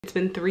It's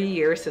been 3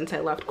 years since I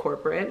left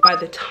corporate. By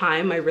the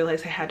time I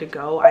realized I had to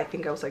go, I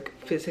think I was like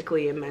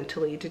physically and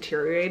mentally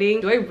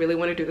deteriorating. Do I really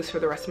want to do this for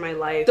the rest of my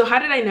life? So how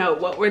did I know?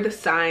 What were the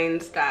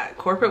signs that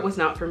corporate was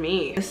not for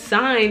me? The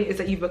sign is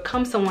that you've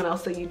become someone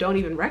else that you don't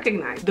even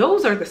recognize.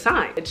 Those are the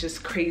signs. It's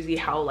just crazy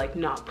how like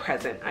not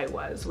present I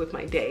was with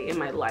my day in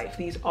my life.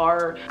 These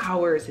are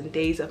hours and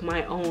days of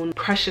my own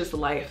precious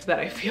life that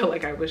I feel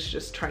like I was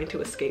just trying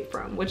to escape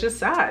from, which is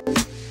sad.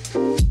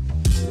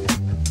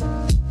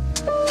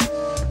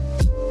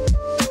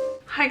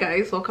 Hi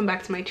guys, welcome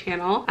back to my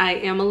channel. I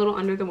am a little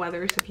under the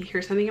weather, so if you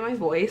hear something in my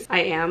voice,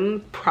 I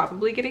am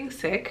probably getting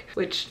sick,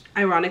 which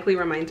ironically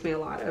reminds me a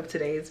lot of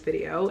today's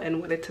video and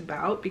what it's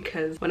about,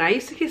 because when I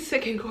used to get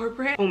sick in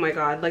corporate, oh my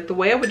god, like the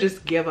way I would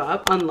just give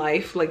up on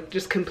life, like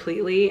just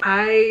completely.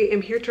 I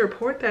am here to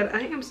report that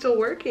I am still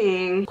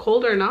working,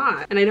 cold or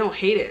not, and I don't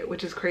hate it,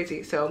 which is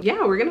crazy. So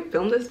yeah, we're gonna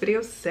film this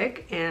video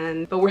sick,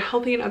 but we're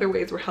healthy in other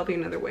ways. We're healthy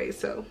in other ways,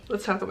 so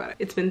let's talk about it.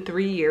 It's been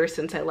 3 years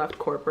since I left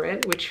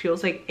corporate, which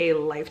feels like a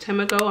lifetime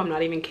ago. I'm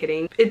not even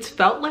kidding. It's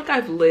felt like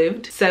I've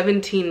lived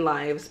 17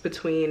 lives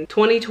between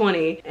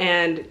 2020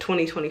 and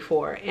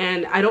 2024,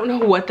 and I don't know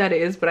what that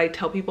is, but I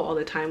tell people all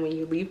the time, when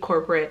you leave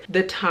corporate,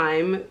 the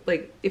time,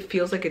 like, it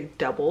feels like it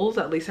doubles.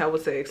 At least that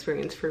was the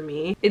experience for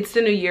me. It's the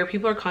new year.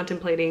 People are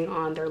contemplating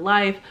on their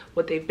life,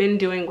 what they've been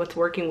doing, what's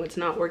working, what's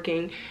not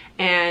working,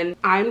 and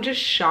I'm just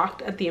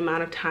shocked at the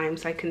amount of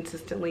times I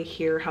consistently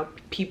hear how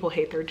people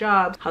hate their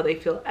jobs, how they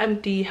feel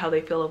empty, how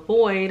they feel a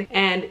void.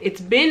 And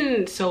it's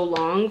been so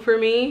long for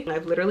me.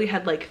 I've literally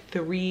had like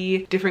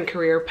 3 different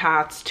career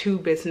paths, 2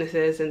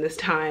 businesses in this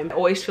time. I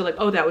always feel like,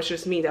 oh, that was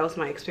just me, that was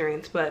my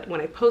experience. But when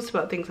I post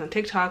about things on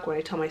TikTok, when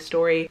I tell my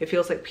story, it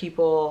feels like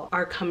people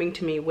are coming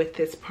to me with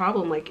this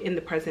problem like in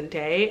the present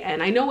day.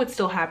 And I know it's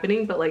still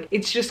happening, but like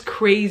it's just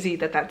crazy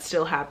that that's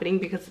still happening,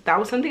 because that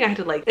was something I had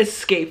to like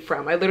escape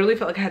from. I literally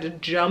felt like I had to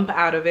jump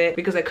out of it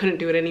because I couldn't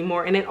do it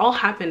anymore, and it all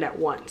happened at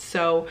once.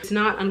 So it's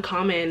not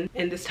uncommon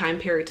in this time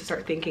period to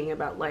start thinking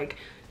about like,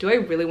 do I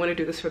really want to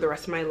do this for the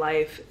rest of my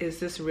life? Is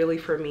this really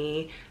for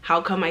me? How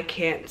come I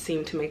can't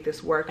seem to make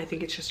this work? I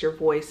think it's just your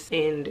voice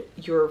and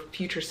your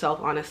future self,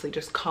 honestly,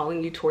 just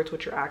calling you towards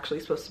what you're actually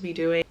supposed to be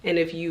doing. And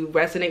if you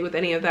resonate with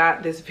any of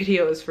that, this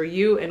video is for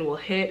you and will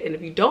hit. And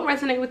if you don't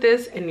resonate with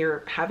this and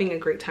you're having a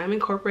great time in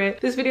corporate,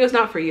 this video is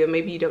not for you.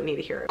 Maybe you don't need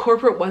to hear it.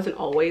 Corporate wasn't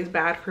always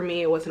bad for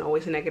me. It wasn't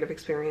always a negative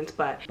experience,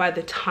 but by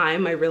the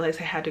time I realized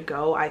I had to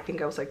go, I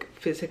think I was like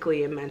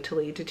physically and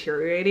mentally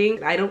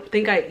deteriorating. I don't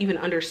think I even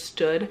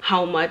understood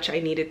how much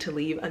I needed to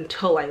leave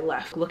until I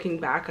left. Looking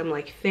back, I'm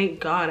like, thank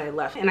God I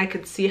left. And I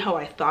could see how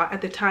I thought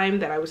at the time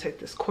that I was like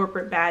this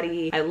corporate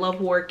baddie. I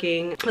love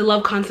working. I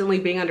love constantly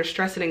being under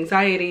stress and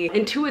anxiety.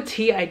 And to a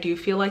T, I do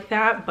feel like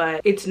that,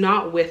 but it's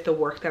not with the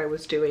work that I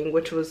was doing,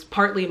 which was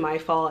partly my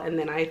fault. And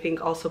then I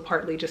think also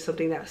partly just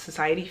something that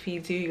society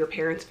feeds you, your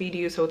parents feed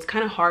you. So it's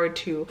kind of hard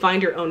to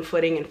find your own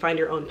footing and find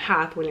your own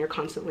path when you're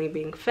constantly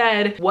being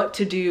fed what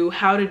to do,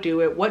 how to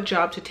do it, what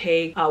job to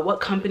take, what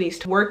companies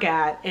to work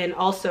at, and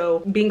also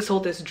being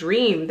sold this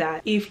dream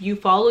that if you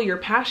follow your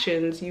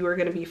passions, you are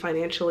going to be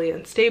financially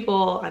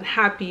unstable,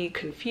 unhappy,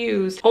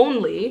 confused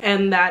only,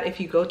 and that if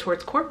you go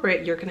towards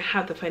corporate, you're going to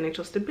have the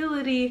financial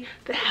stability,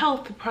 the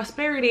health, the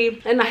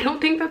prosperity. And I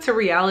don't think that's a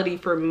reality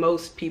for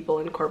most people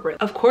in corporate.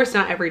 Of course,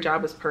 not every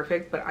job is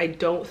perfect, but I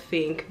don't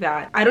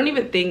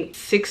even think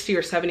 60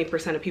 or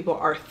 70% of people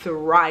are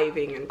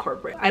thriving in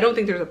corporate. I don't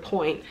think there's a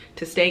point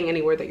to staying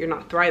anywhere that you're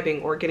not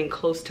thriving or getting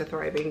close to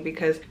thriving,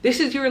 because this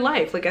is your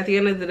life. Like at the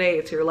end of the day,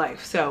 it's your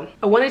life. So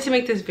I wanted to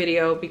make this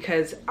video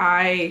because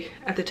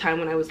at the time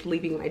when I was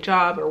leaving my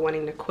job or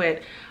wanting to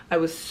quit, I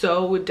was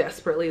so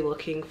desperately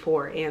looking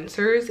for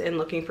answers and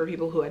looking for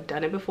people who had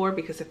done it before,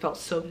 because it felt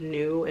so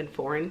new and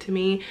foreign to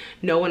me.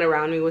 No one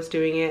around me was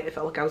doing it. It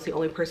felt like I was the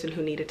only person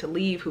who needed to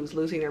leave, who was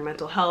losing their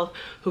mental health,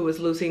 who was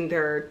losing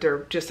their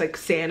just like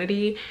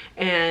sanity.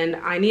 And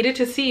I needed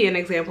to see an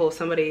example of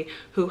somebody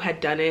who had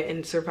done it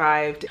and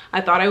survived.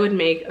 I thought I would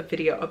make a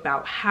video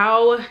about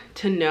how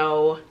to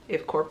know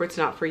if corporate's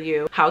not for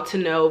you, how to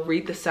know,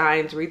 read the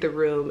signs, read the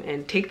room,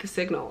 and take the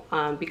signal.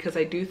 Because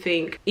I do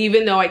think,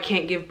 even though I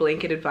can't give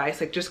blanket advice,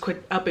 like just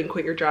up and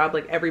quit your job,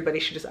 like everybody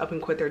should just up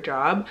and quit their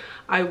job,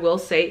 I will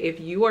say if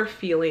you are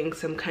feeling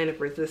some kind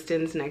of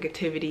resistance,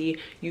 negativity,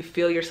 you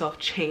feel yourself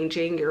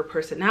changing, your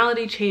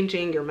personality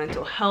changing, your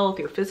mental health,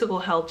 your physical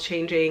health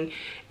changing,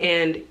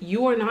 and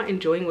you are not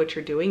enjoying what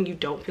you're doing, you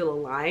don't feel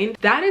aligned,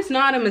 that is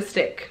not a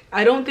mistake.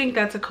 I don't think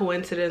that's a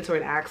coincidence or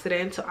an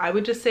accident. So I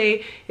would just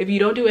say, if you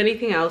don't do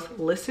anything else,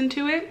 listen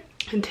to it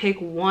and take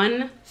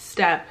one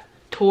step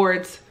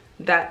towards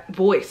that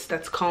voice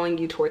that's calling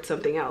you towards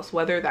something else,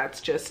 whether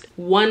that's just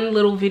one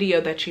little video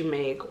that you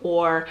make,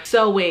 or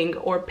sewing,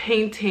 or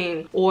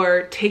painting,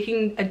 or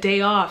taking a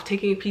day off,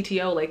 taking a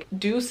PTO. Like,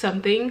 do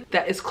something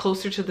that is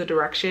closer to the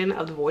direction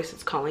of the voice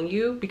that's calling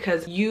you,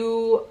 because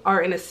you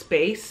are in a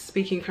space,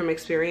 speaking from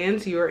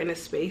experience, you are in a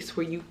space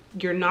where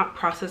you're not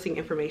processing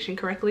information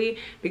correctly,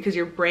 because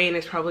your brain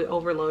is probably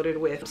overloaded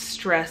with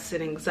stress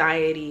and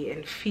anxiety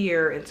and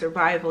fear and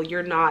survival.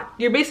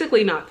 You're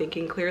basically not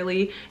thinking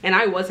clearly, and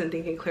I wasn't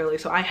thinking clearly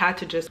really. So I had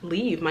to just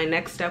leave. My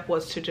next step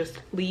was to just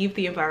leave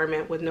the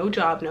environment with no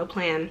job, no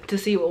plan, to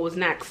see what was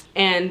next.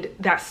 And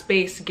that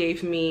space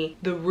gave me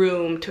the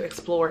room to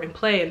explore and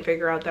play and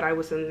figure out that I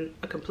was in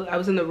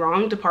the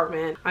wrong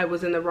department. I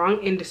was in the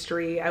wrong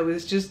industry.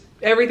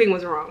 Everything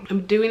was wrong.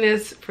 I'm doing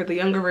this for the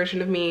younger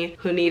version of me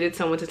who needed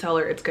someone to tell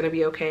her it's gonna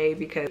be okay,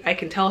 because I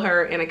can tell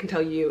her and I can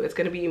tell you it's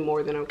gonna be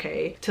more than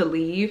okay to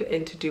leave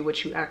and to do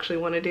what you actually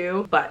wanna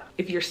do. But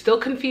if you're still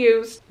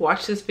confused,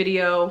 watch this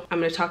video. I'm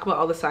gonna talk about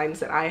all the signs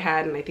that I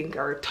had and I think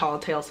are tall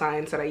tale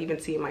signs that I even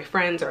see in my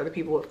friends or other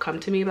people who have come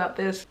to me about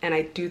this. And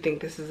I do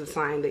think this is a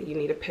sign that you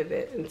need to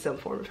pivot in some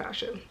form or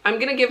fashion. I'm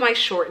gonna give my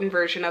shortened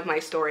version of my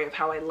story of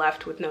how I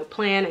left with no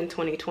plan in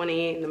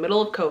 2020 in the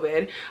middle of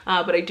COVID,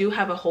 but I do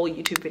have a whole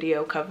YouTube video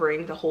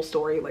covering the whole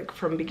story, like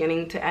from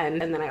beginning to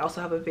end. And then I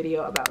also have a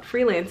video about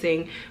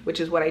freelancing,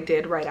 which is what I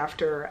did right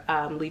after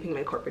leaving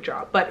my corporate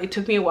job. But it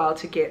took me a while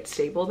to get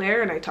stable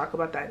there, and I talk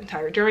about that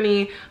entire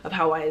journey of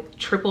how I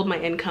tripled my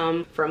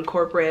income from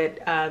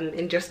corporate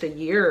in just a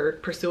year,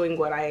 pursuing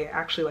what I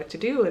actually like to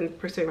do and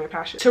pursuing my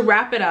passion. To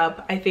wrap it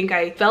up, I think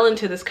I fell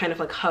into this kind of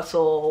like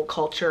hustle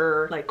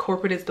culture, like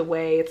corporate is the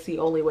way, it's the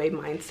only way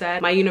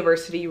mindset. My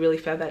university really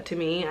fed that to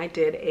me. I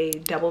did a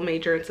double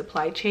major in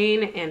supply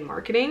chain and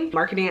marketing.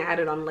 Marketing I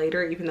added on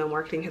later, even though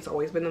marketing has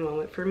always been the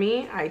moment for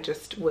me. I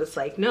just was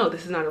like, no,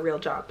 this is not a real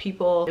job.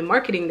 People in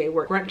marketing, they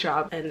work grunt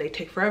job and they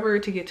take forever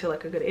to get to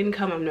like a good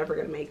income. I'm never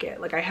gonna make it.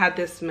 Like I had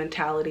this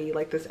mentality,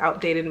 like this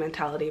outdated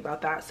mentality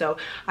about that. So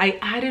I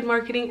added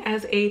marketing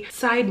as a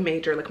side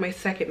major, like my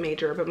second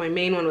major, but my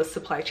main one was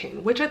supply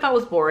chain, which I thought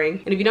was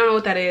boring. And if you don't know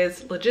what that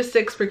is,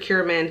 logistics,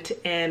 procurement,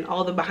 and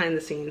all the behind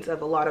the scenes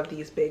of a lot of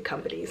these big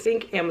companies.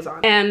 Think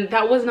Amazon. And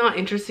that was not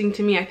interesting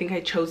to me. I think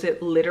I chose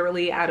it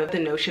literally out of the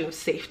notion of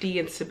safety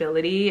and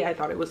stability. I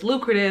thought it was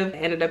lucrative. I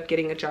ended up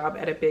getting a job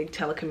at a big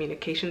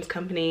telecommunications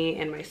company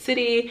in my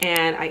city,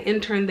 and I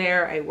interned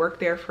there. I worked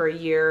there for a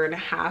year and a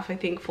half, I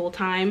think, full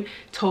time.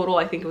 Total,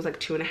 I think it was like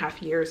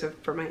 2.5 years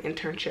for my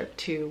internship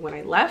to when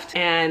I left.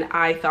 And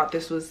I thought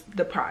this was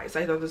the prize.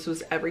 I thought this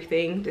was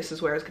everything. This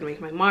is where I was gonna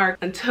make my mark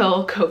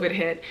until COVID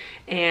hit.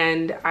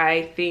 And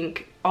I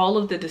think all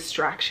of the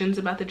distractions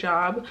about the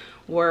job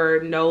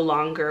were no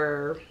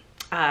longer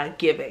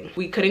giving.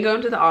 We couldn't go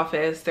into the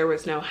office. There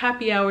was no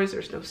happy hours.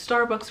 There's no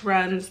Starbucks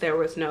runs. There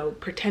was no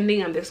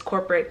pretending I'm this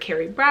corporate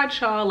Carrie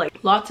Bradshaw. Like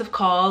lots of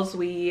calls.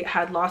 We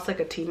had lost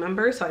like a team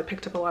member, so I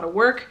picked up a lot of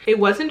work. It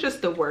wasn't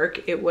just the work.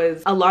 It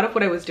was a lot of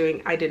what I was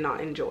doing I did not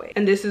enjoy.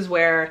 And this is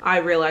where I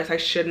realized I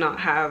should not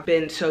have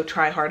been so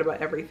try hard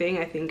about everything.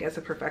 I think as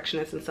a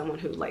perfectionist and someone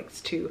who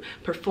likes to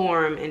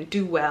perform and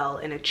do well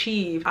and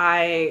achieve,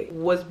 I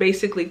was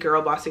basically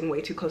girl bossing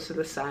way too close to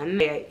the sun.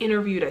 I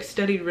interviewed, I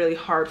studied really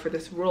hard for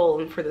this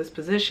role for this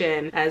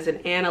position as an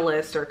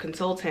analyst or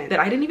consultant that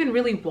I didn't even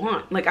really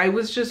want. Like I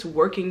was just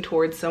working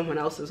towards someone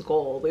else's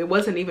goal. It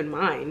wasn't even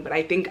mine, but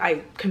I think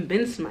I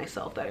convinced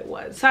myself that it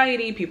was.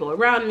 Society, people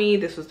around me,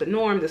 this was the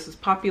norm, this was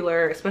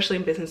popular, especially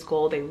in business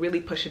school. They really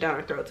push it down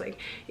our throats. Like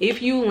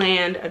if you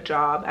land a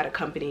job at a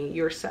company,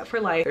 you're set for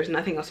life. There's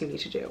nothing else you need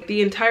to do.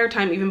 The entire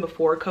time, even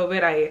before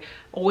COVID, I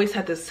always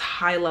had this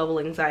high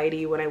level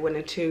anxiety when I went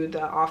into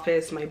the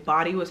office. My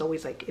body was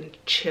always like in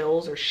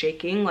chills or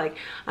shaking. Like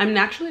I'm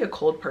naturally a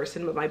cold person,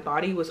 but my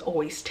body was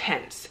always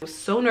tense. I was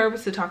so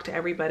nervous to talk to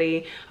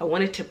everybody. I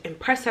wanted to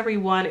impress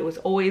everyone. It was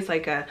always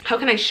like a, how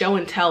can I show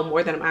and tell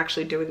more than I'm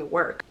actually doing the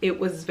work? It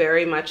was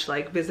very much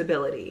like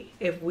visibility.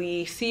 If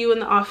we see you in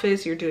the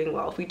office, you're doing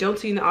well. If we don't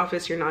see you in the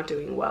office, you're not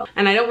doing well.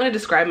 And I don't want to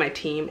describe my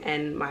team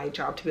and my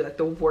job to be like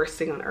the worst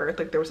thing on earth.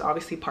 Like there was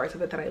obviously parts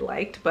of it that I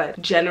liked, but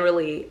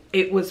generally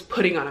it was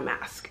putting on a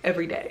mask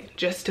every day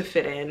just to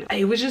fit in.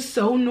 It was just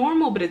so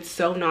normal, but it's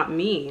so not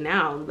me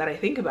now that I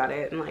think about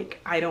it. And like,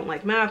 I don't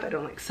like math. I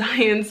don't like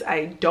science.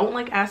 I don't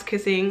like ass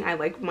kissing. I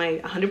like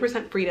my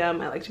 100%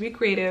 freedom. I like to be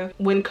creative.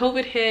 When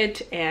COVID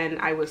hit and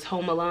I was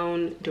home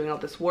alone doing all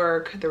this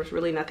work, there was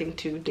really nothing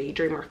to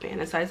daydream or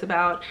fantasize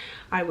about.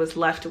 I was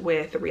left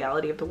with the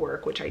reality of the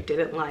work, which I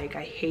didn't like.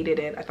 I hated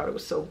it. I thought it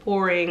was so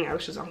boring. I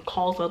was just on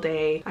calls all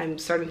day. I'm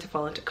starting to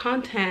fall into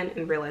content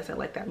and realize I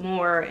like that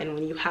more. And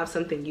when you have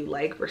something you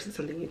like versus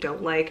something you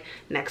don't like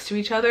next to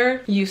each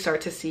other, you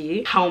start to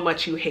see how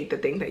much you hate the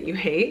thing that you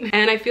hate.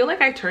 And I feel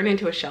like I turned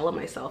into a shell of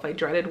myself. I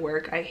dreaded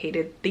work. I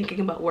hated thinking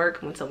about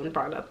work. When someone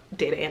brought up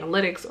data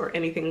analytics or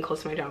anything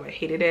close to my job, I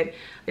hated it.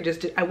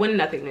 I wanted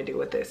nothing to do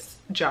with this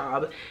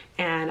job.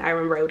 And I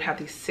remember I would have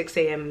these 6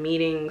 a.m.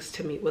 meetings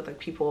to meet with like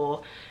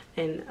people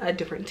in a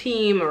different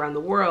team around the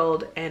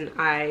world, and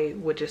I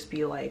would just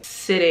be like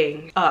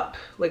sitting up,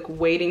 like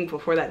waiting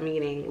before that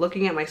meeting,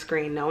 looking at my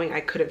screen, knowing I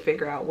couldn't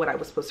figure out what I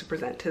was supposed to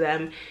present to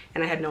them,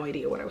 and I had no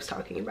idea what I was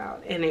talking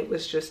about. And it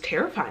was just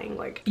terrifying.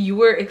 Like you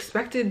were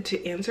expected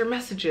to answer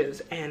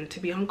messages and to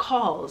be on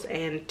calls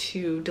and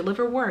to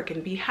deliver work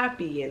and be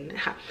happy and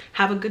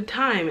have a good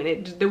time, and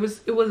it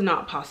was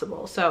not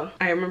possible. So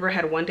I remember I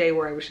had one day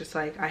where I was just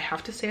like, I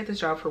have to stay at this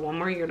job for 1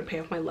 more year to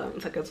pay off my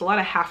loans. Like it's a lot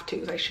of have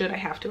to's. I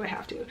have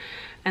to.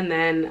 And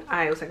then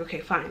I was like, okay,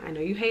 fine. I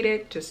know you hate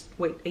it. Just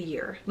wait a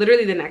year.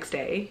 Literally the next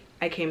day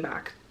I came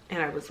back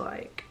and I was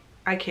like,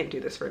 I can't do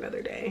this for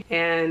another day.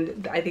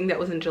 And I think that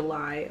was in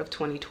July of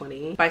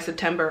 2020. By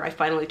September, I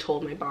finally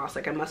told my boss,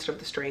 like, I mustered up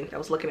the strength. I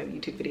was looking at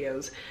YouTube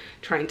videos,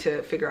 trying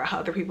to figure out how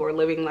other people are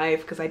living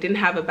life, because I didn't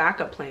have a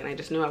backup plan. I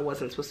just knew I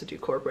wasn't supposed to do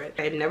corporate.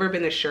 I had never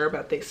been this sure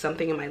about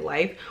something in my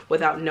life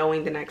without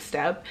knowing the next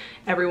step.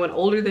 Everyone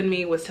older than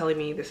me was telling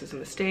me, this is a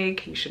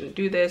mistake, you shouldn't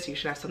do this, you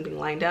should have something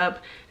lined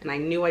up. And I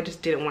knew I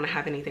just didn't want to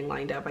have anything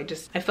lined up.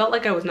 I felt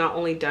like I was not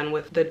only done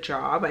with the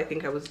job, I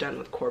think I was done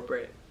with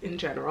corporate in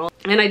general.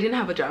 And I didn't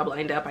have a job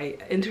lined up. I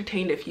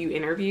entertained a few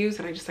interviews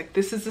and I just like,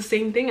 this is the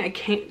same thing. I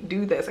can't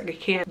do this. Like, I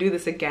can't do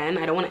this again.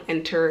 I don't want to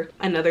enter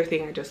another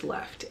thing I just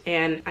left.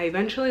 And I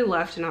eventually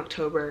left in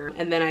October,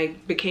 and then I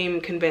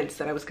became convinced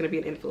that I was going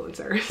to be an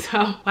influencer.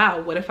 So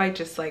wow, what if I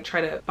just like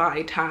try to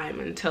buy time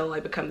until I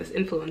become this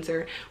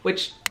influencer,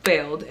 which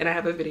failed, and I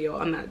have a video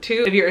on that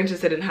too if you're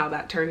interested in how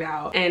that turned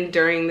out. And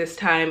during this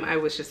time I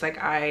was just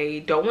like, I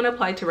don't want to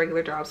apply to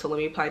regular jobs, so let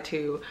me apply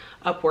to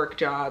Upwork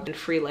jobs and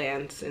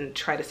freelance and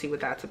try to see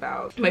what that's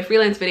about. My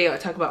freelance video, I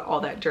talk about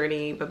all that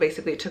journey, but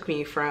basically it took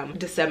me from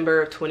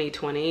December of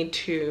 2020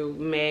 to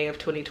May of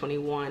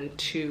 2021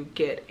 to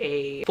get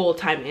a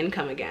full-time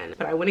income again.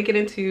 But I want to get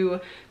into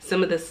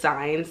some of the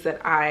signs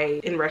that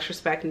I in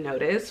retrospect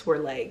noticed were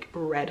like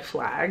red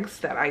flags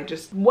that I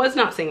just was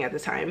not seeing at the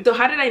time. So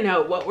how did I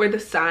know? What were the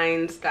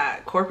signs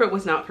that corporate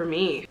was not for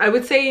me? I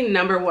would say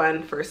number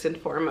one, first and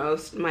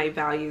foremost, my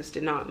values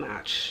did not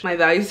match. My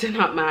values did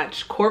not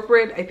match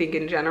corporate, I think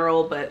in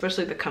general, but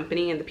especially the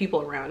company and the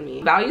people around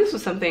me. Values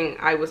was something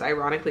I was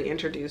ironically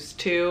introduced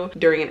to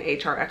during an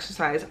HR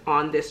exercise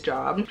on this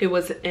job. It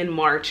was in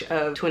March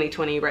of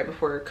 2020, right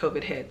before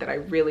COVID hit, that I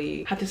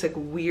really had this like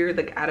weird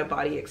like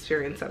out-of-body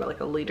experience at like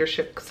a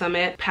leadership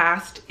summit.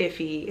 Past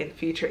Iffy and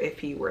future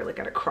Iffy were like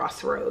at a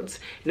crossroads,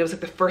 and it was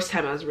like the first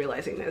time I was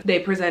realizing this. They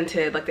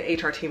presented, like the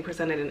HR team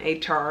presented an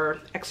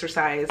HR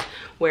exercise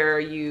where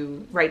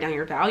you write down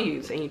your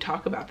values and you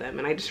talk about them.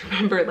 And I just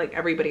remember like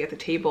everybody at the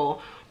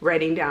table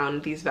writing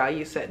down these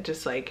values that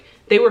just like,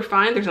 they were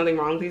fine, there's nothing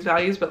wrong with these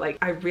values, but like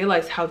I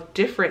realized how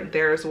different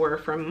theirs were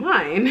from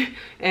mine,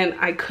 and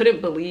I couldn't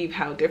believe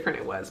how different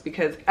it was,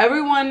 because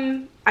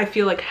everyone I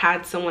feel like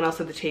had someone else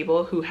at the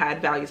table who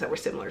had values that were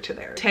similar to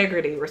theirs.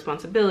 Integrity,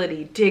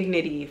 responsibility,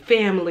 dignity,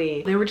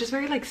 family. They were just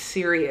very like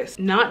serious,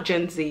 not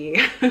Gen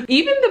Z.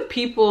 Even the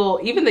people,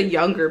 even the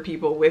younger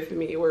people with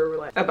me were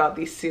like about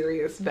these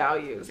serious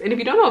values. And if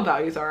you don't know what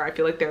values are, I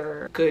feel like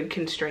they're good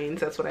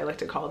constraints. That's what I like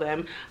to call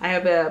them. I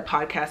have a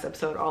podcast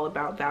episode all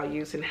about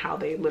values and how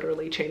they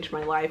literally changed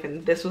my life,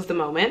 and this was the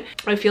moment.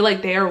 I feel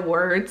like they are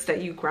words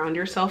that you ground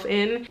yourself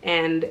in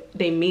and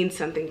they mean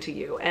something to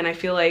you. And I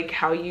feel like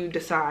how you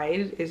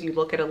decide is you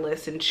look at a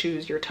list and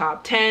choose your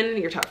top 10,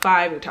 your top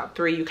 5, your top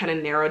 3. You kind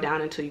of narrow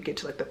down until you get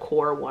to like the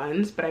core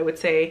ones, but I would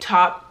say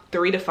top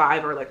 3 to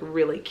 5 are like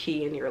really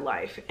key in your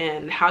life.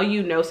 And how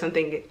you know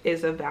something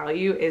is a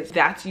value is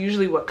that's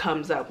usually what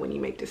comes up when you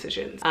make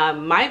decisions.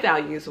 My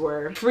values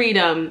were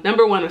freedom.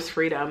 Number one was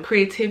freedom,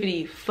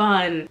 creativity,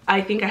 fun. I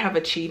think I have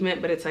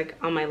achievement, but it's like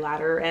on my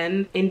latter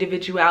end.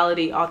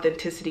 Individuality,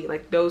 authenticity,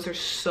 like those are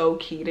so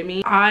key to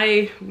me.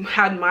 I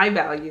had my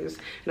values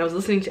and I was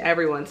listening to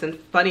everyone's, and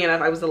funny enough,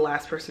 I was the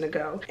last person to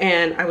go.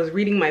 And I was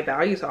reading my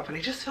values off and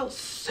I just felt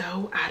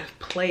so out of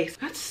place.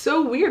 That's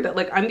so weird that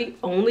like I'm the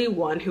only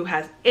one who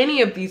has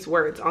any of these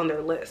words on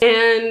their list.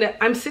 And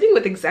I'm sitting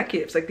with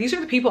executives, like these are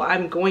the people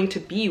I'm going to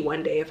be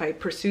one day if I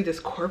pursue this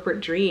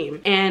corporate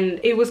dream. And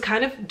it was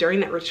kind of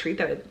during that retreat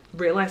that I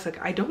realized like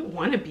I don't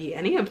want to be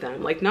any of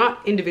them, like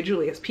not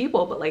individually as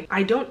people, but like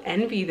I don't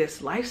envy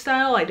this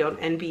lifestyle. I don't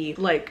envy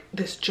like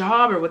this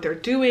job or what they're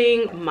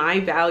doing.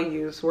 My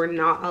values were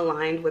not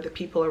aligned with the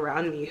people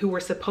around me who were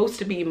supposed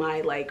to be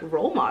my like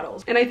role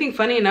models. And I think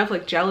funny enough,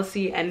 like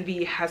jealousy,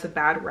 envy has a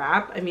bad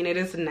rap. I mean, it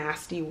is a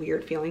nasty,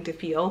 weird feeling to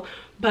feel,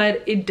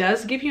 but it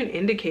does give you an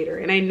indicator.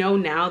 And I know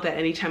now that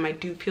anytime I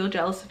do feel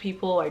jealous of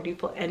people, I do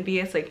feel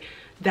envious, like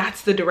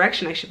that's the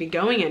direction I should be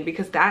going in,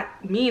 because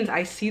that means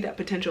I see that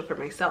potential for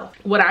myself.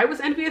 What I was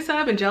envious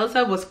of and jealous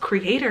of was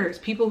creators,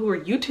 people who are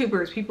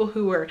YouTubers, people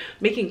who are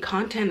making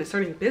content and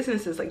starting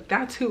businesses. Like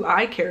that's who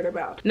I cared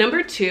about.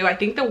 Number 2, I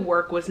think the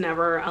work was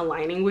never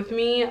aligning with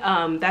me.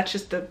 That's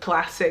just the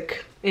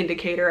classic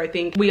indicator. I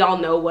think we all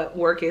know what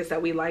work is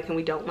that we like and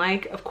we don't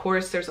like. Of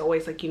course, there's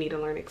always like you need to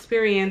learn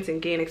experience and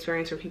gain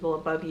experience from people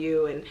above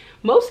you. And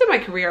most of my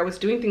career I was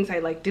doing things I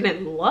like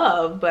didn't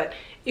love, but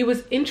it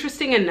was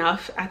interesting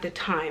enough at the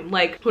time.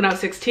 Like when I was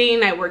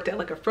 16, I worked at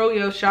like a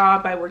froyo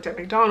shop, I worked at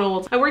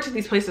McDonald's, I worked at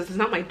these places. It's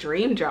not my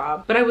dream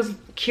job, but I was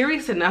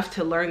curious enough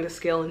to learn the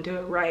skill and do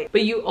it right.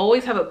 But you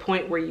always have a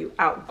point where you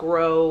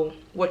outgrow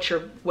what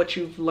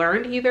you've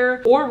learned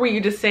either, or where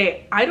you just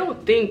say, I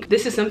don't think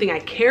this is something I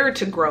care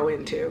to grow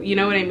into. You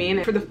know what I mean?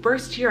 And for the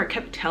first year, I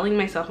kept telling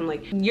myself, I'm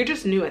like, you're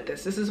just new at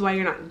this. This is why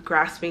you're not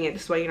grasping it.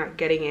 This is why you're not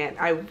getting it.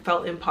 I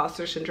felt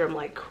imposter syndrome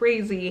like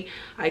crazy.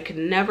 I could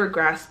never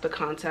grasp the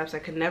concepts. I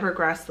could never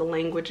grasp the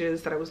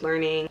languages that I was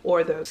learning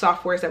or the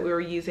softwares that we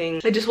were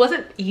using. It just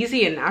wasn't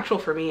easy and natural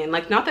for me. And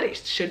like, not that it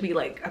should be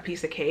like a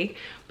piece of cake,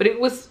 but it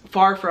was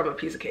far from a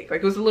piece of cake.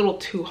 Like it was a little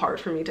too hard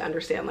for me to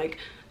understand like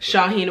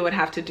Shaheen would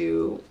have to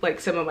do like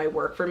some of my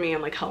work for me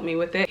and like help me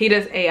with it. He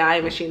does AI,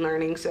 machine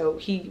learning, so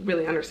he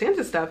really understands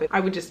this stuff. And I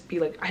would just be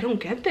like, I don't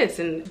get this,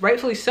 and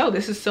rightfully so.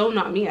 This is so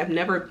not me. I've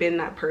never been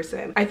that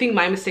person. I think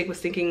my mistake was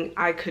thinking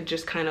I could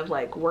just kind of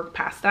like work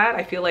past that.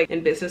 I feel like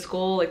in business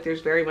school, like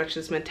there's very much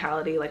this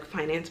mentality, like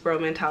finance bro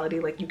mentality,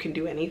 like you can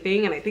do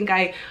anything. And I think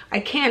I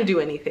can do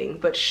anything,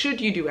 but should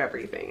you do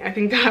everything? I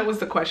think that was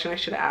the question I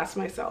should have asked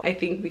myself. I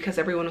think because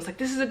everyone was like,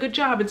 this is a good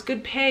job, it's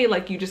good pay,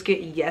 like you just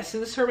get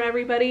yeses from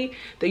everybody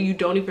that you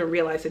don't even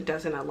realize it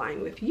doesn't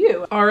align with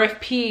you.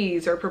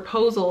 RFPs or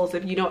proposals,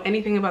 if you know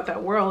anything about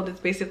that world, it's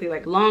basically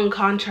like long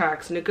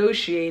contracts,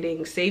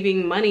 negotiating,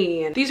 saving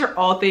money, and these are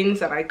all things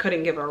that I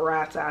couldn't give a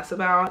rat's ass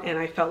about. And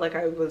I felt like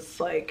I was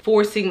like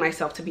forcing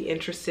myself to be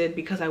interested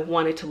because I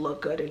wanted to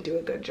look good and do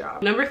a good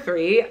job. Number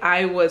 3,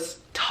 I was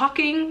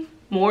talking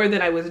more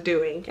than I was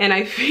doing. And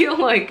I feel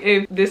like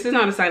if this is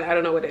not a sign, I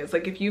don't know what is.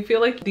 Like if you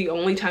feel like the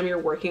only time you're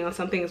working on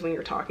something is when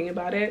you're talking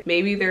about it,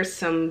 maybe there's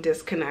some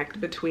disconnect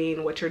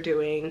between what you're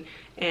doing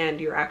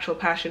and your actual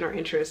passion or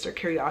interest or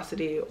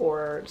curiosity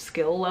or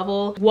skill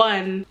level.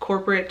 One,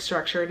 corporate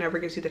structure never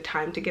gives you the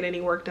time to get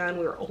any work done.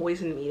 We were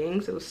always in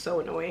meetings. It was so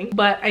annoying.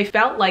 But I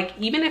felt like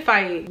even if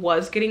I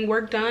was getting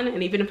work done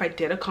and even if I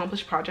did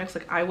accomplish projects,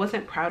 like I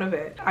wasn't proud of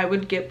it. I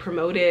would get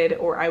promoted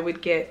or I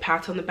would get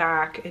pats on the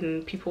back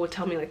and people would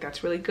tell me like,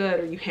 that's really good,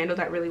 or you handled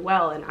that really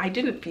well. And I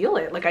didn't feel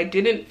it. Like I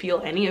didn't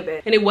feel any of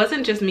it. And it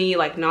wasn't just me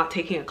like not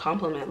taking a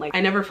compliment. Like I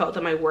never felt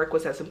that my work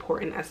was as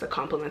important as the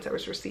compliments I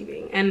was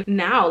receiving. And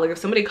now, like if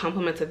somebody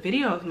compliments a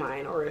video of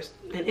mine or an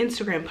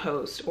Instagram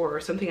post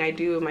or something I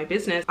do in my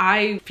business,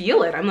 I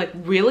feel it. I'm like,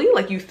 really?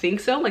 Like you think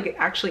so? Like it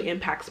actually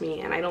impacts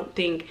me. And I don't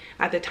think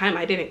at the time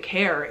I didn't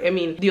care. I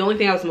mean, the only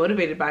thing I was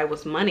motivated by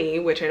was money,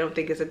 which I don't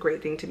think is a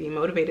great thing to be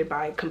motivated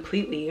by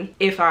completely.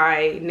 If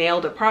I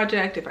nailed a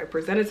project, if I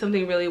presented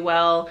something really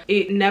well,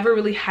 it never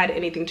really had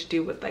anything to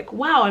do with like,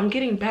 wow, I'm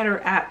getting better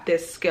at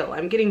this skill.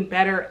 I'm getting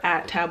better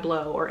at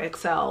Tableau or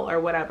Excel or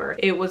whatever.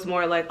 It was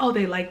more like, oh,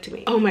 they liked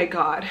me. Oh my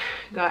God,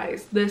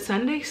 guys, the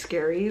Sunday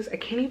scaries, I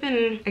can't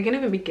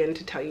even begin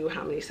to tell you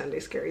how many Sunday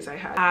scaries I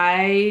had.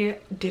 I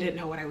didn't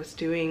know what I was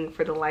doing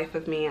for the life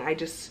of me. I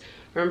just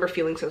remember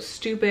feeling so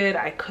stupid.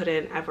 I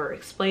couldn't ever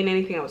explain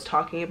anything I was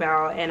talking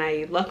about. And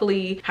I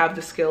luckily have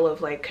the skill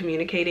of like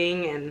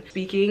communicating and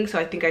speaking. So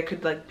I think I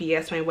could like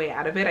BS my way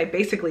out of it. I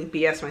basically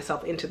BS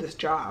myself into this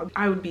job.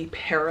 I would be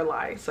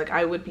paralyzed. Like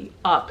I would be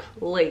up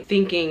late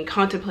thinking,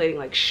 contemplating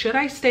like, should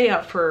I stay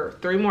up for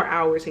 3 more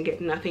hours and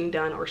get nothing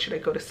done? Or should I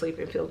go to sleep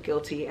and feel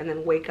guilty and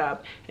then wake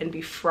up and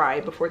be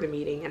fried before the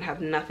meeting and have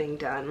nothing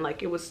done?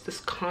 Like it was this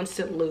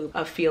constant loop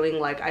of feeling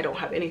like I don't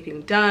have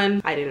anything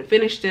done. I didn't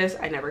finish this.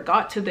 I never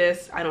got to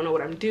this. I don't know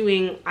what I'm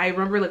doing. I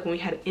remember like when we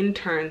had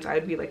interns,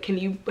 I'd be like, can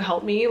you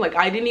help me? Like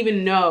I didn't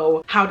even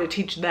know how to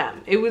teach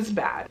them. It was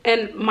bad.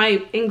 And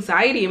my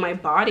anxiety in my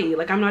body,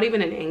 like I'm not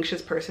even an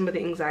anxious person, but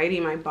the anxiety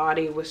in my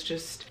body was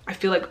just, I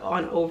feel like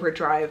on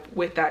overdrive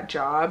with that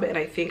job. And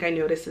I think I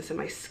noticed this in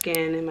my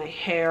skin, in my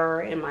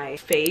hair, in my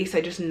face.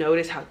 I just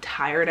noticed how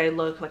tired I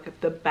looked, like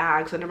the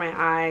bags under my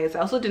eyes. I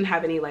also didn't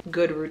have any like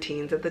good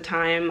routines at the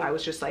time. I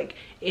was just like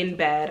in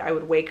bed. I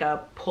would wake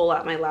up, pull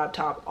out my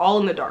laptop, all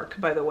in the dark,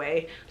 by the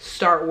way,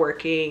 start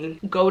working,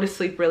 go to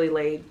sleep really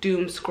late,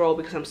 doom scroll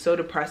because I'm so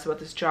depressed about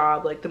this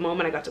job. Like the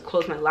moment I got to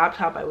close my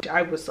laptop,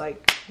 I was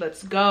like,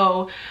 let's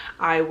go.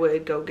 I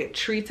would go get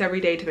treats every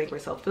day to make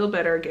myself feel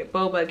better, get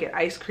boba, get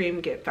ice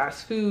cream, get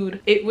fast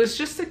food. It was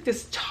just like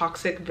this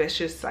toxic,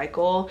 vicious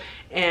cycle.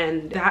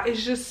 And that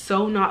is just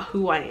so not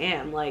who I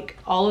am. Like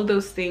all of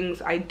those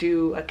things I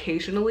do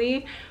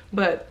occasionally,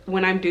 but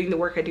when I'm doing the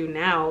work I do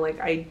now, like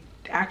I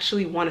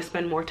actually want to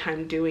spend more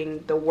time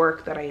doing the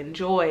work that I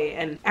enjoy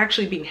and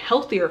actually being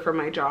healthier for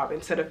my job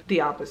instead of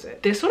the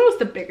opposite. This one was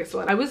the biggest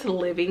one. I was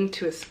living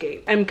to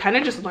escape. I'm kind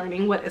of just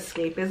learning what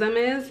escapism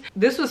is.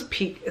 This was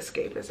peak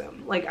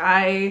escapism. Like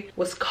I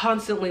was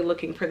constantly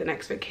looking for the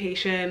next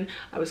vacation.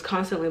 I was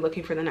constantly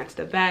looking for the next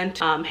event,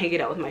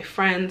 hanging out with my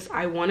friends.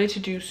 I wanted to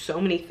do so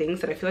many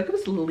things that I feel like it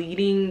was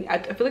leading, I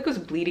feel like it was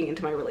bleeding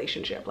into my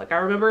relationship. Like I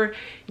remember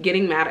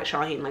getting mad at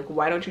Shaheen, like,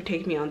 why don't you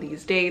take me on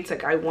these dates?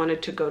 Like I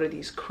wanted to go to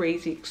these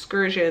crazy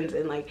excursions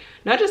and like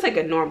not just like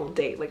a normal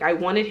date. Like I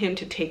wanted him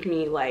to take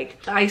me like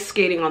ice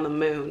skating on the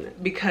moon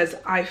because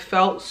I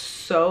felt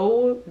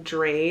so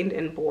drained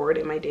and bored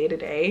in my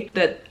day-to-day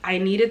that I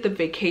needed the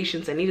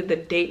vacations, I needed the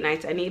date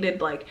nights, I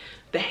needed like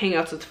the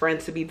hangouts with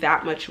friends to be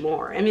that much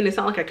more. I mean, it's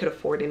not like I could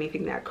afford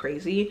anything that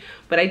crazy,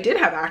 but I did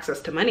have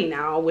access to money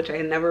now, which I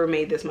had never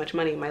made this much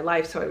money in my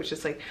life. So I was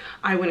just like,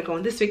 I want to go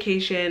on this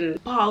vacation,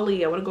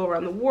 Bali, I want to go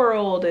around the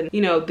world. And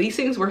you know, these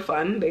things were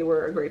fun. They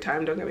were a great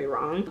time, don't get me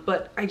wrong.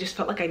 But I just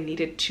felt like I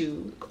needed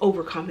to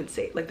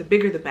overcompensate, like the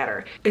bigger the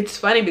better. It's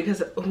funny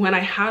because when I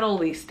had all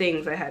these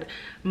things, I had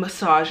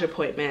massage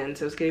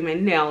appointments, I was getting my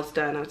nails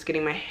done, I was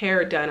getting my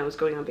hair done, I was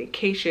going on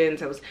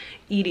vacations, I was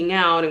eating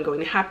out and going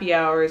to happy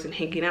hours and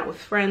hanging out with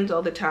friends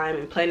all the time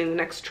and planning the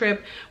next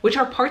trip, which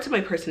are parts of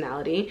my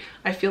personality,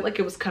 I feel like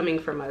it was coming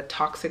from a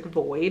toxic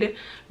void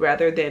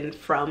rather than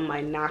from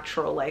my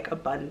natural, like,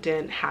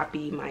 abundant,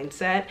 happy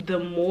mindset. The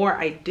more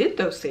I did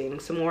those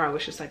things, the more I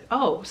was just like,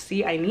 oh,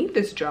 see, I need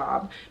this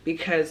job,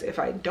 because if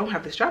I don't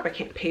have this job, I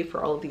can't pay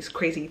for all of these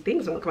crazy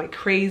things. Look at my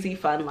crazy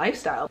fun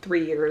lifestyle.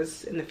 3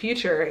 years in the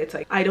future, it's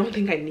like, I don't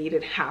think I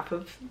needed half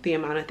of the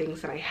amount of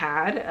things that I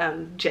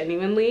had.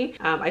 Genuinely,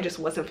 I just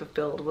wasn't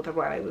fulfilled with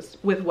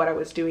what I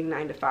was doing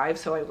 9 to 5.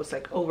 So I was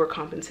like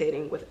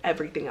overcompensating with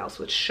everything else,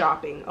 with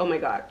shopping. Oh my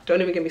God,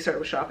 don't even get me started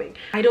with shopping.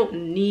 I don't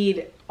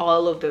need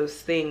all of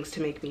those things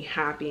to make me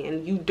happy,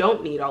 and you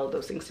don't need all of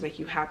those things to make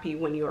you happy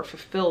when you are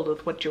fulfilled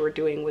with what you are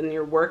doing, when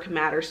your work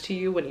matters to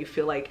you, when you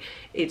feel like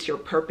it's your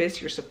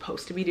purpose, you're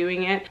supposed to be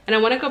doing it. And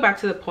I want to go back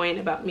to the point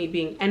about me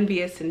being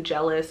envious and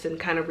jealous, and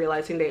kind of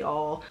realizing they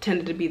all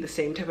tended to be the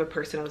same type of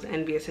person I was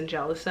envious and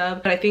jealous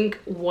of. But I think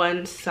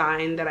one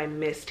sign that I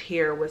missed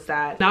here was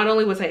that not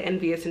only was I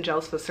envious and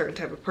jealous of a certain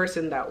type of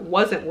person that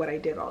wasn't what I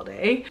did all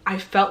day, I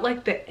felt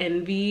like the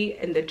envy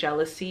and the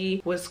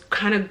jealousy was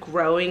kind of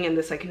growing in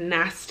this like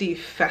nasty,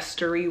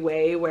 festery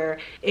way, where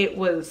it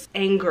was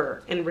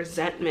anger and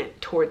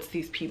resentment towards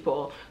these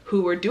people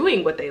who were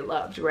doing what they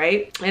loved,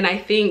 right? And I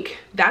think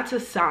that's a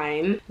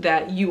sign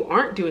that you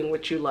aren't doing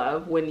what you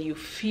love, when you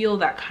feel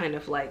that kind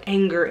of like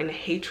anger and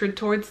hatred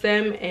towards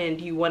them,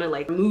 and you want to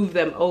like move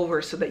them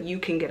over so that you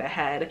can get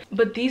ahead.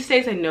 But these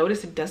days I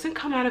notice it doesn't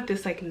come out of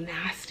this like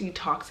nasty,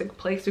 toxic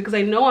place, because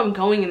I know I'm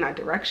going in that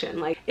direction.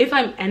 Like if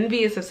I'm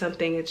envious of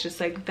something, it's just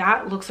like,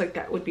 that looks like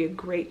that would be a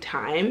great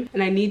time,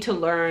 and I need to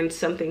learn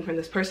something from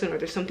this person, or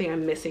there's something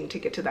I'm missing to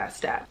get to that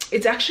step.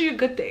 It's actually a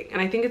good thing.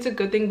 And I think it's a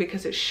good thing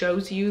because it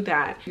shows you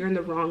that you're in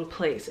the wrong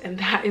place, and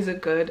that is a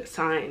good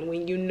sign.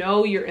 When you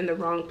know you're in the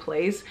wrong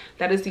place,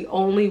 that is the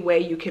only way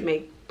you can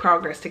make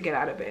progress to get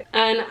out of it.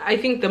 And I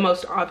think the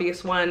most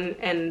obvious one,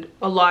 and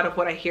a lot of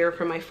what I hear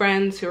from my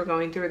friends who are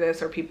going through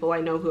this, or people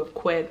I know who have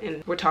quit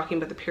and we're talking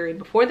about the period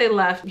before they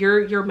left,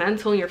 your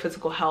mental and your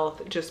physical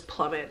health just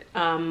plummet.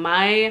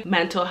 My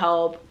mental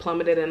health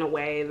plummeted in a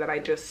way that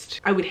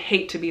I would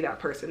hate to be that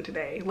person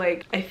today.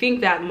 Like, I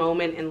think that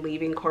moment in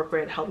leaving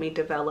corporate helped me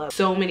develop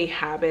so many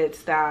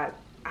habits that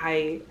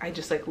I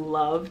just like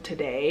love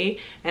today,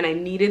 and I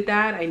needed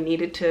that. I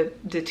needed to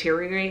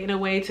deteriorate in a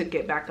way to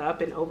get back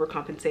up and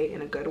overcompensate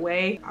in a good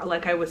way.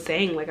 Like I was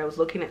saying, like I was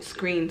looking at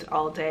screens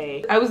all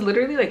day. I was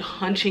literally like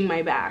hunching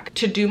my back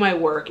to do my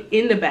work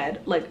in the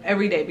bed like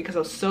every day, because I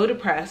was so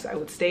depressed. I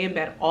would stay in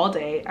bed all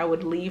day. I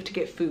would leave to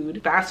get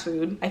food, fast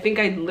food. I think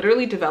I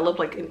literally developed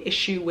like an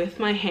issue with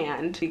my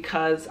hand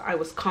because I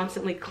was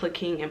constantly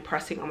clicking and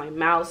pressing on my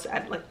mouse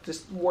at like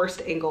this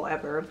worst angle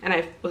ever, and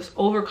I was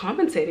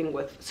overcompensating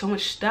with so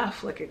much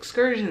stuff, like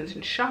excursions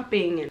and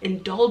shopping and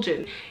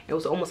indulgent. It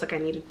was almost like I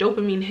needed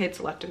dopamine hits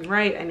left and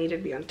right. I needed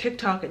to be on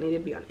TikTok, I needed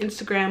to be on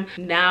Instagram.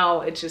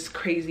 Now it's just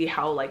crazy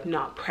how like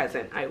not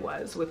present I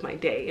was with my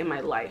day in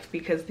my life,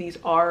 because these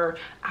are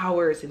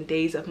hours and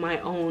days of my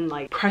own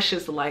like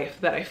precious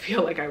life that I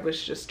feel like I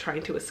was just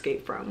trying to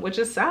escape from, which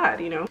is sad,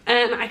 you know?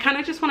 And I kind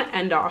of just want to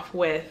end off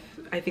with,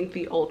 I think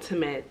the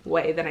ultimate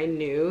way that I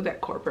knew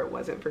that corporate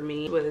wasn't for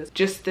me was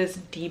just this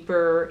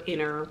deeper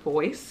inner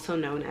voice, so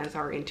known as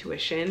our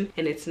intuition.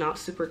 And it's not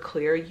super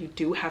clear. You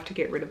do have to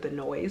get rid of the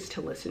noise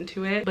to listen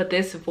to it. But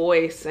this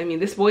voice, I mean,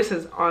 this voice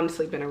has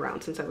honestly been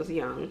around since I was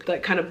young,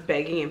 like kind of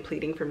begging and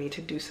pleading for me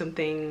to do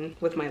something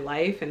with my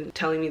life, and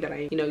telling me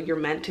that you're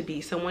meant to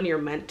be someone, you're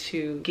meant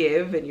to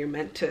give, and you're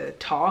meant to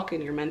talk,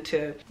 and you're meant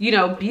to,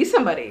 be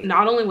somebody.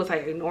 Not only was I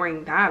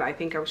ignoring that, I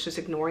think I was just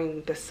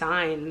ignoring the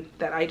sign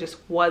that I just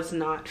was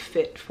not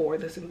fit for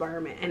this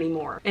environment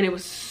anymore. And it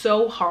was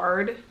so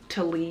hard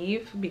to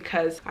leave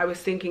because I was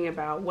thinking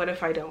about, what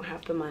if I don't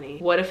have the money?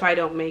 What if I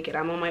don't make it?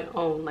 I'm on my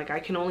own. Like, I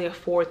can only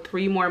afford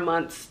 3 more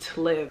months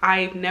to live.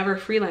 I've never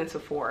freelanced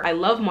before. I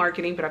love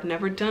marketing, but I've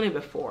never done it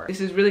before.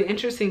 This is really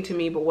interesting to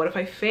me, but what if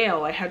I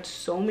fail? I had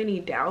so many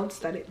doubts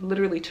that it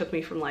literally took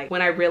me from like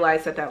when I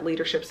realized at that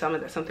leadership summit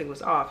that something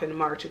was off in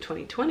March of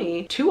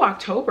 2020 to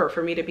October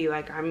for me to be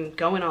like, I'm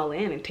going all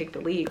in and take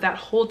the lead. That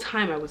whole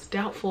time I was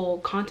doubtful,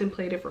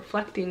 contemplative,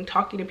 reflecting,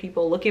 talking to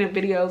people, looking at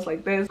videos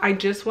like this. I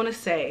just want to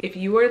say, if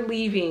you are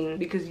leaving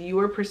because you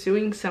are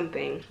pursuing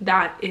something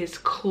that is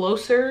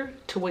closer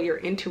to what your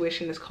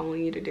intuition is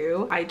calling you to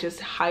do, I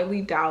just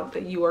highly doubt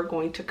that you are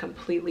going to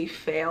completely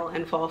fail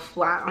and fall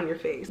flat on your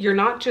face. You're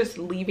not just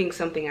leaving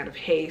something out of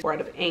haste or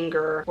out of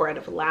anger or out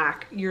of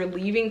lack. You're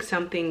leaving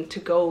something to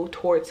go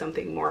towards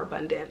something more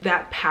abundant.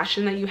 That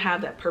passion that you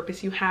have, that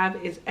purpose you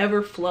have is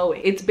ever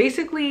flowing. It's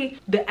basically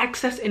the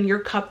excess in your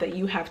cup that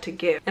you have to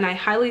give. And I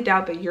highly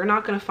doubt that you're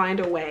not going to find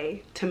a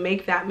way to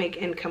make that make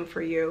income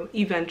for you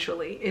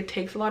eventually. It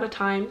takes a lot of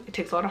time, it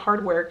takes a lot of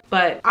hard work,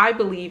 but I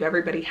believe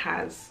everybody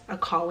has a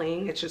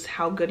calling. It's just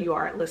how good you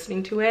are at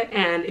listening to it.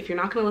 And if you're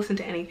not going to listen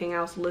to anything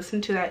else,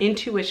 listen to that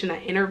intuition,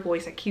 that inner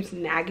voice that keeps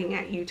nagging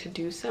at you to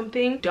do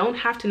something. Don't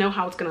have to know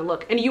how it's going to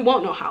look, and you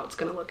won't know how it's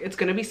going to look. It's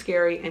going to be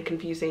scary and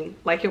confusing,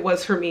 like it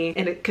was for me,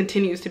 and it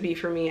continues to be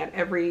for me at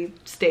every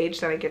stage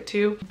that I get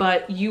to,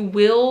 but you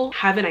will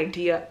have an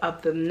idea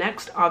of the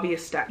next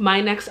obvious step.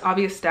 My next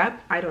obvious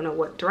step, I don't know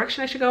what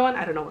direction I should go in.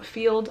 I don't know what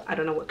field, I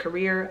don't know what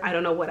career, I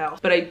don't know what else,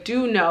 but I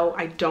do know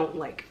I don't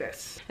like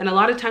this. And a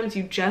lot of times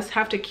you just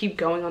have to keep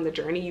going on the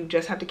journey. You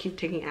just have to keep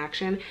taking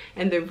action,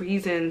 and the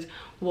reasons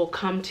will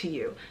come to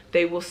you.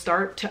 They will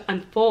start to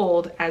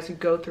unfold as you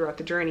go throughout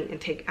the journey and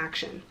take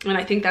action. And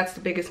I think that's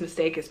the biggest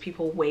mistake, is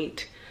people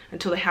wait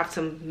until they have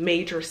some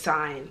major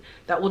sign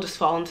that will just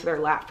fall into their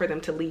lap for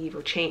them to leave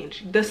or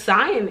change. The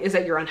sign is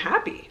that you're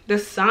unhappy. The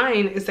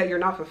sign is that you're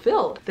not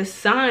fulfilled. The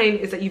sign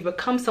is that you've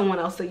become someone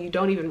else that you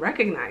don't even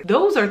recognize.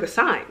 Those are the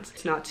signs.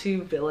 It's not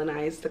to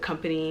villainize the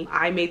company.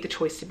 I made the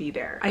choice to be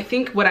there. I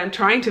think what I'm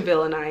trying to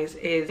villainize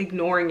is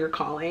ignoring your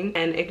calling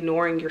and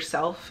ignoring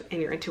yourself and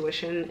your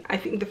intuition. I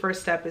think the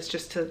first step is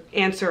just to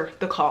answer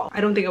the call. I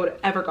don't think I would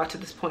have ever got to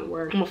this point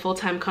where I'm a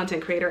full-time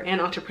content creator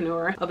and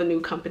entrepreneur of a new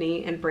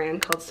company and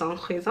brand called Sans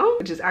Raison,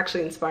 which is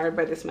actually inspired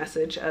by this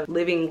message of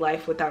living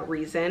life without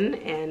reason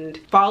and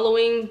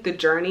following the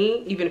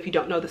journey, even if you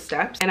don't know the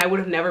steps. And I would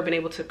have never been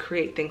able to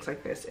create things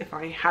like this if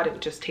I hadn't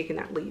just taken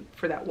that leap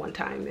for that one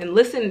time and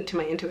listened to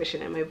my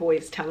intuition and my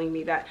voice telling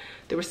me that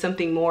there was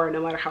something more,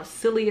 no matter how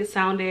silly it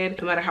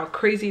sounded, no matter how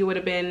crazy it would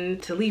have been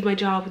to leave my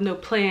job with no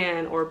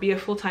plan or be a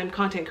full-time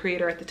content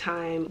creator at the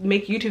time,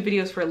 make YouTube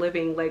videos for a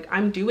living. Like,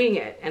 I'm doing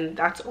it, and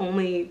that's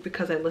only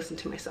because I listened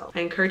to myself.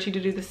 I encourage you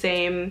to do the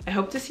same. I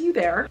hope to see you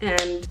there,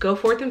 and go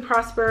forth and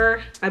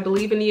prosper. I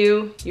believe in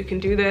you. You can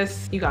do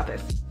this. You got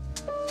this.